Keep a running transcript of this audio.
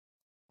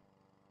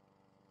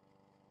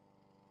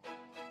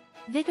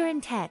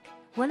Vigorun Tech,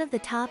 one of the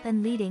top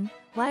and leading,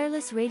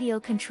 wireless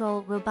radio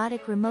control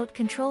robotic remote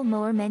control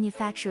mower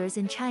manufacturers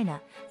in China,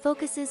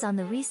 focuses on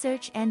the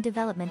research and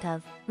development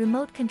of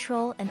remote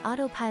control and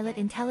autopilot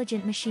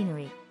intelligent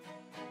machinery.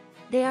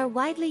 They are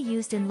widely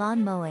used in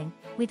lawn mowing,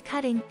 weed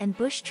cutting and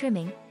bush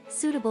trimming,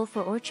 suitable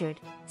for orchard,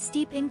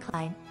 steep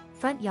incline,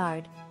 front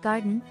yard,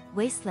 garden,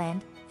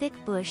 wasteland, thick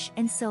bush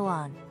and so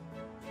on.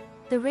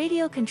 The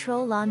radio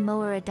control lawn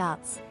mower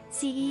adopts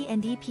CE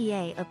and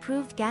EPA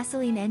approved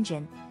gasoline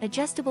engine,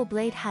 adjustable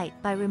blade height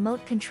by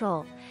remote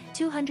control,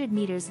 200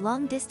 meters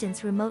long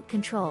distance remote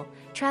control,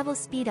 travel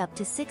speed up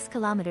to 6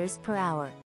 km/h.